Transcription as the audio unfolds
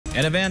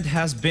An event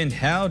has been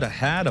held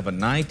ahead of a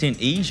night in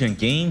Asian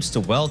Games to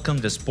welcome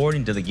the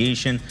sporting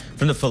delegation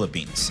from the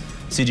Philippines.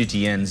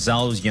 CGTN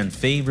Zhao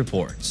Yunfei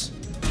reports.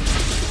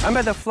 I'm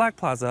at the Flag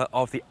Plaza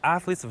of the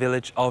Athletes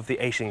Village of the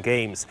Asian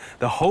Games.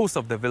 The host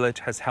of the village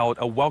has held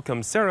a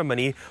welcome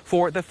ceremony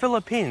for the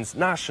Philippines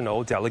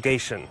national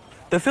delegation.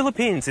 The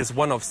Philippines is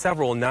one of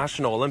several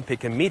national Olympic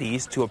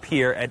committees to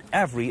appear at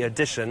every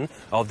edition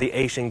of the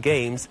Asian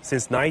Games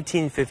since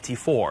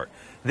 1954.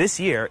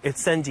 This year,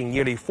 it's sending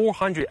nearly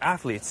 400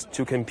 athletes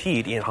to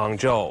compete in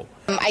Hangzhou.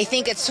 I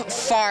think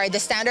the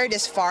standard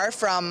is far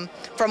from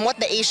what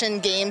the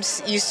Asian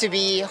Games used to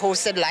be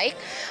hosted like.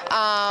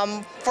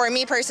 For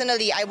me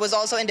personally, I was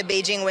also in the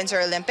Beijing Winter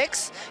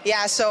Olympics.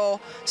 Yeah, so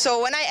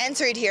when I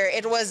entered here,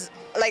 it was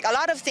like a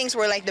lot of things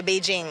were like the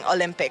Beijing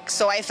Olympics.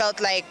 So I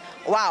felt like,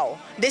 wow,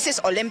 this is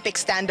Olympic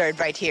standard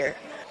right here.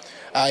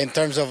 In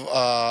terms of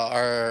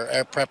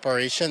our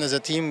preparation as a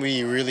team,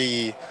 we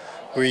really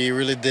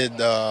did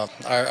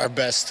our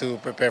best to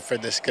prepare for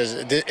this because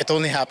it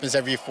only happens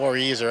every 4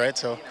 years, right?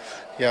 So,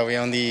 yeah,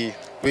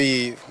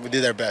 we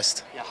did our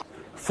best.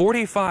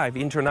 45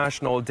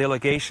 international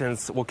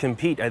delegations will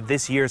compete at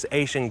this year's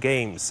Asian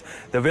Games.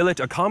 The village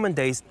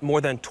accommodates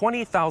more than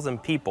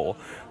 20,000 people,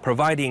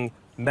 providing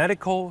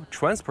medical,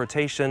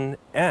 transportation,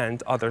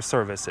 and other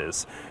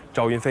services.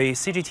 Zhao Yunfei,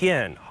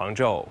 CGTN,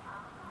 Hangzhou.